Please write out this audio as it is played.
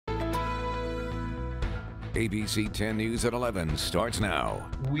ABC 10 News at 11 starts now.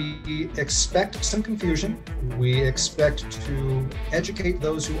 We expect some confusion. We expect to educate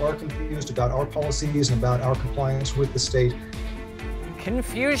those who are confused about our policies and about our compliance with the state.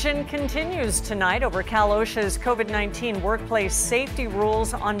 Confusion continues tonight over Cal OSHA's COVID-19 workplace safety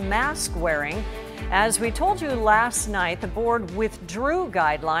rules on mask wearing. As we told you last night, the board withdrew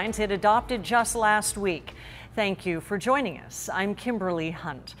guidelines it adopted just last week. Thank you for joining us. I'm Kimberly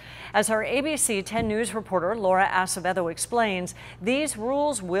Hunt. As our ABC 10 News reporter Laura Acevedo explains, these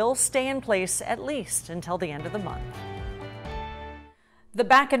rules will stay in place at least until the end of the month. The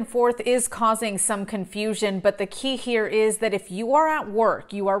back and forth is causing some confusion, but the key here is that if you are at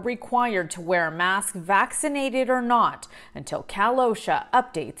work, you are required to wear a mask, vaccinated or not, until Cal OSHA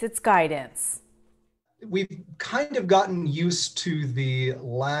updates its guidance. We've kind of gotten used to the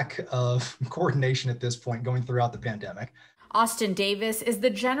lack of coordination at this point going throughout the pandemic. Austin Davis is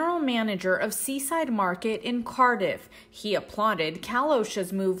the general manager of Seaside Market in Cardiff. He applauded Cal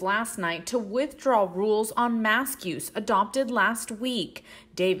OSHA's move last night to withdraw rules on mask use adopted last week.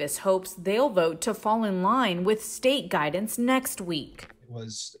 Davis hopes they'll vote to fall in line with state guidance next week. It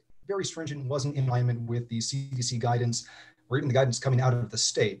was very stringent, wasn't in alignment with the CDC guidance or even the guidance coming out of the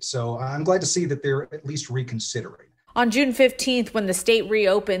state. So I'm glad to see that they're at least reconsidering. On June 15th, when the state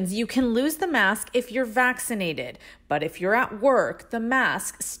reopens, you can lose the mask if you're vaccinated. But if you're at work, the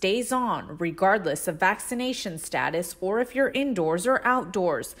mask stays on, regardless of vaccination status or if you're indoors or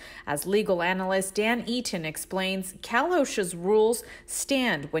outdoors. As legal analyst Dan Eaton explains, Cal OSHA's rules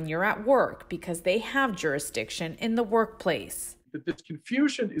stand when you're at work because they have jurisdiction in the workplace. This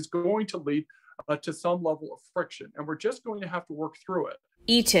confusion is going to lead to some level of friction, and we're just going to have to work through it.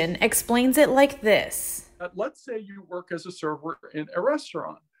 Eaton explains it like this. Let's say you work as a server in a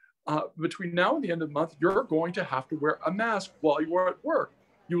restaurant. Between now and the end of the month, you're going to have to wear a mask while you are at work.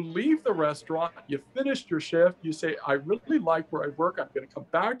 You leave the restaurant, you finished your shift, you say, I really like where I work. I'm going to come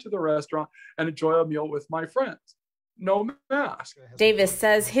back to the restaurant and enjoy a meal with my friends. No mask. Davis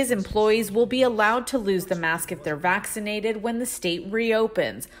says his employees will be allowed to lose the mask if they're vaccinated when the state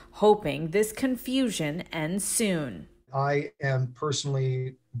reopens, hoping this confusion ends soon. I am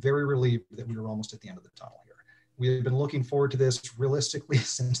personally very relieved that we are almost at the end of the tunnel here. We have been looking forward to this realistically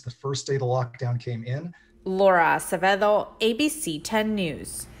since the first day the lockdown came in. Laura Acevedo, ABC 10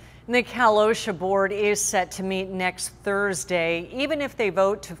 News. The Cal OSHA board is set to meet next Thursday. Even if they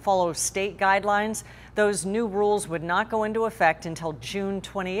vote to follow state guidelines, those new rules would not go into effect until June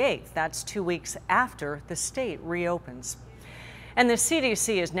 28th. That's 2 weeks after the state reopens. And the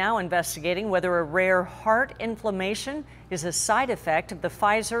CDC is now investigating whether a rare heart inflammation is a side effect of the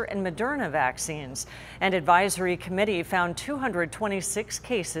Pfizer and Moderna vaccines. An advisory committee found 226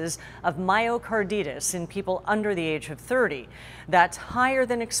 cases of myocarditis in people under the age of 30. That's higher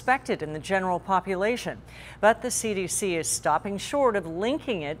than expected in the general population. But the CDC is stopping short of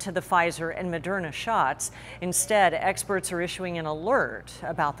linking it to the Pfizer and Moderna shots. Instead, experts are issuing an alert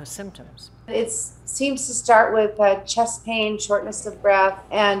about the symptoms. It seems to start with chest pain, shortness of breath,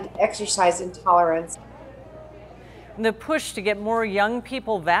 and exercise intolerance. The push to get more young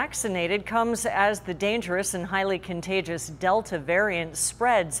people vaccinated comes as the dangerous and highly contagious Delta variant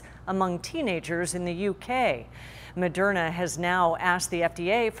spreads among teenagers in the UK. Moderna has now asked the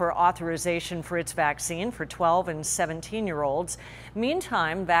FDA for authorization for its vaccine for 12 and 17-year-olds.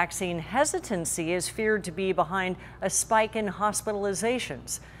 Meantime, vaccine hesitancy is feared to be behind a spike in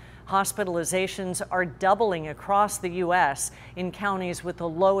hospitalizations. Hospitalizations are doubling across the U.S. in counties with the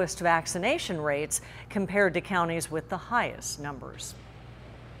lowest vaccination rates compared to counties with the highest numbers.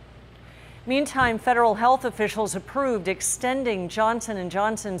 Meantime, federal health officials approved extending Johnson &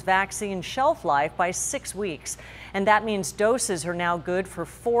 Johnson's vaccine shelf life by 6 weeks. And that means doses are now good for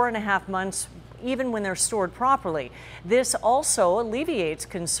 4.5 months, even when they're stored properly. This also alleviates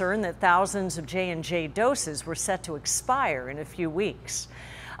concern that thousands of J&J doses were set to expire in a few weeks.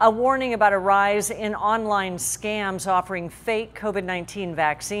 A warning about a rise in online scams offering fake COVID-19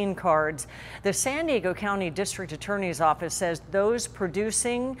 vaccine cards. The San Diego County District Attorney's Office says those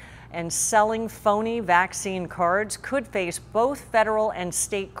producing and selling phony vaccine cards could face both federal and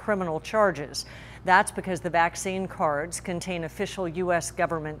state criminal charges. That's because the vaccine cards contain official U.S.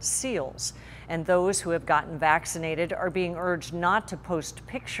 government seals, and those who have gotten vaccinated are being urged not to post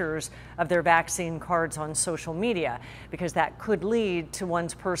pictures of their vaccine cards on social media, because that could lead to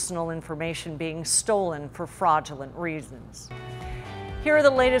one's personal information being stolen for fraudulent reasons. Here are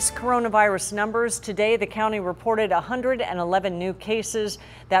the latest coronavirus numbers. Today, the county reported 111 new cases.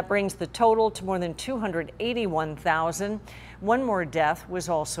 That brings the total to more than 281,000. One more death was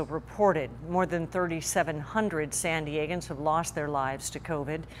also reported. More than 3,700 San Diegans have lost their lives to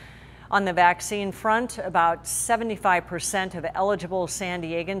COVID. On the vaccine front, about 75% of eligible San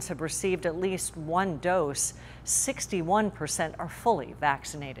Diegans have received at least one dose. 61% are fully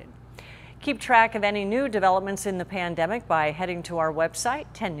vaccinated. Keep track of any new developments in the pandemic by heading to our website,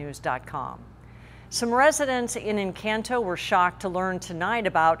 10news.com. Some residents in Encanto were shocked to learn tonight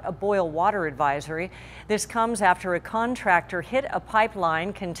about a boil water advisory. This comes after a contractor hit a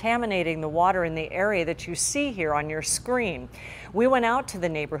pipeline contaminating the water in the area that you see here on your screen. We went out to the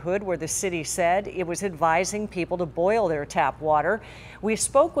neighborhood where the city said it was advising people to boil their tap water. We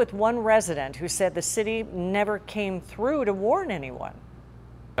spoke with one resident who said the city never came through to warn anyone.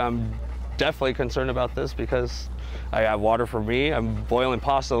 I'm definitely concerned about this because I have water for me. I'm boiling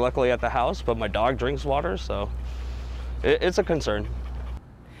pasta luckily at the house, but my dog drinks water, so it's a concern.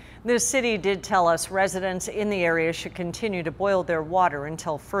 The city did tell us residents in the area should continue to boil their water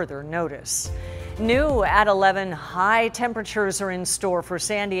until further notice. New at 11, high temperatures are in store for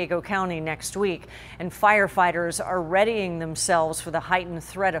San Diego County next week, and firefighters are readying themselves for the heightened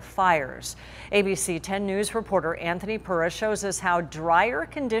threat of fires. ABC 10 News reporter Anthony Pura shows us how drier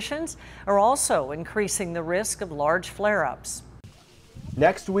conditions are also increasing the risk of large flare-ups.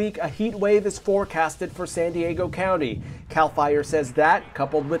 Next week, a heat wave is forecasted for San Diego County. CAL FIRE says that,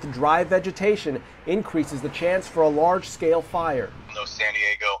 coupled with dry vegetation, increases the chance for a large-scale fire. Though San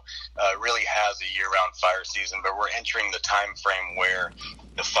Diego really has a year-round fire season, but we're entering the time frame where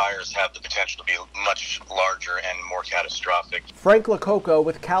the fires have the potential to be much larger and more catastrophic. Frank Lococo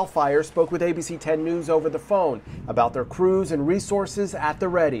with CAL FIRE spoke with ABC 10 News over the phone about their crews and resources at the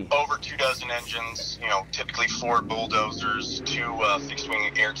ready. Over 24 engines, typically 4 bulldozers, 2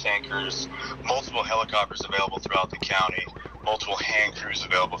 fixed-wing air tankers, multiple helicopters available throughout the county, multiple hand crews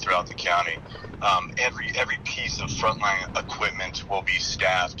available throughout the county. Every piece of frontline equipment will be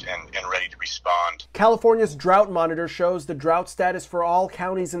staffed and ready to respond. California's drought monitor shows the drought status for all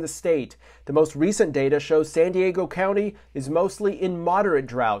counties in the state. The most recent data shows San Diego County is mostly in moderate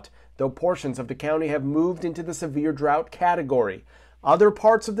drought, though portions of the county have moved into the severe drought category. Other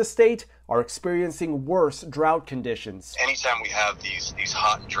parts of the state are experiencing worse drought conditions. Anytime we have these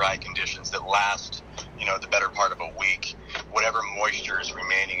hot and dry conditions that last, the better part of a week, whatever moisture is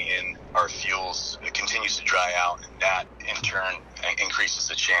remaining in our fuels, it continues to dry out, and that in turn increases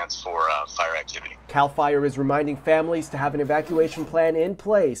the chance for fire activity. CAL FIRE is reminding families to have an evacuation plan in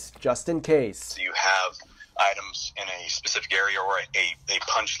place just in case. So you have items in a specific area, or a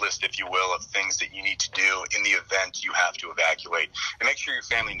punch list, if you will, of things that you need to do in the event you have to evacuate. And make sure your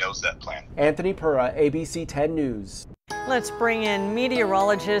family knows that plan. Anthony Pura, ABC 10 News. Let's bring in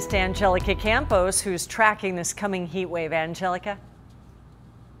meteorologist Angelica Campos, who's tracking this coming heat wave. Angelica?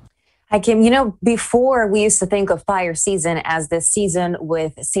 Hi, Kim. Before we used to think of fire season as this season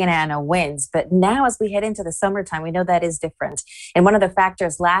with Santa Ana winds, but now as we head into the summertime, we know that is different. And one of the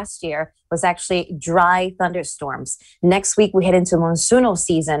factors last year was actually dry thunderstorms. Next week, we head into monsoonal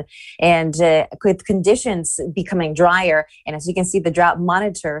season and with conditions becoming drier. And as you can see, the drought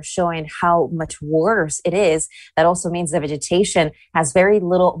monitor showing how much worse it is. That also means the vegetation has very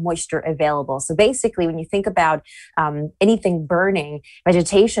little moisture available. So basically, when you think about anything burning,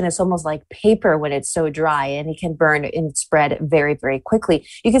 vegetation is almost like paper when it's so dry, and it can burn and spread very, very quickly.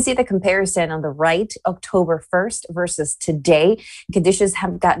 You can see the comparison on the right, October 1st versus today. Conditions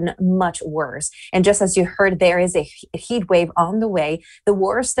have gotten much worse. And just as you heard, there is a heat wave on the way. The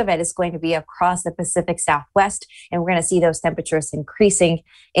worst of it is going to be across the Pacific Southwest, and we're going to see those temperatures increasing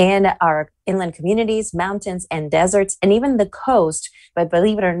in our inland communities, mountains and deserts, and even the coast. But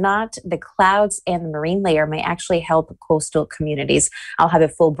believe it or not, the clouds and the marine layer may actually help coastal communities. I'll have a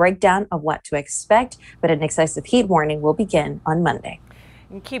full breakdown of what to expect, but an excessive heat warning will begin on Monday.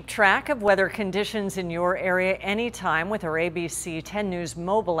 And keep track of weather conditions in your area anytime with our ABC 10 News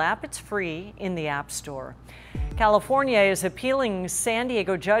mobile app. It's free in the App Store. California is appealing San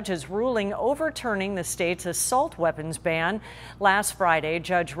Diego judge's ruling overturning the state's assault weapons ban. Last Friday,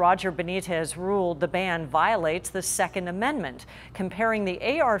 Judge Roger Benitez ruled the ban violates the Second Amendment, comparing the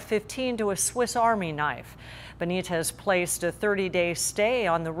AR-15 to a Swiss Army knife. Benitez placed a 30-day stay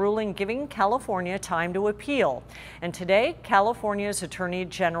on the ruling, giving California time to appeal. And today, California's Attorney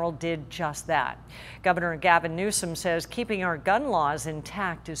General did just that. Governor Gavin Newsom says keeping our gun laws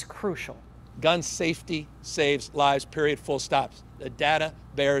intact is crucial. Gun safety saves lives, period, full stop. The data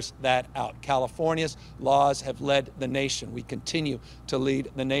bears that out. California's laws have led the nation. We continue to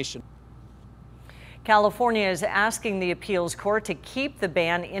lead the nation. California is asking the appeals court to keep the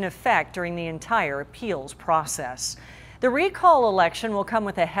ban in effect during the entire appeals process. The recall election will come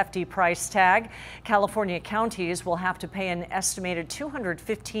with a hefty price tag. California counties will have to pay an estimated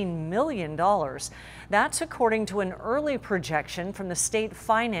 $215 million. That's according to an early projection from the state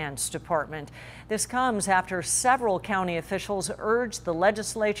finance department. This comes after several county officials urged the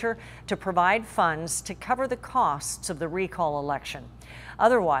legislature to provide funds to cover the costs of the recall election.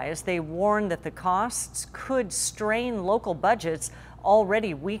 Otherwise, they warned that the costs could strain local budgets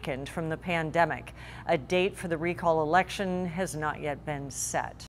already weakened from the pandemic. A date for the recall election has not yet been set.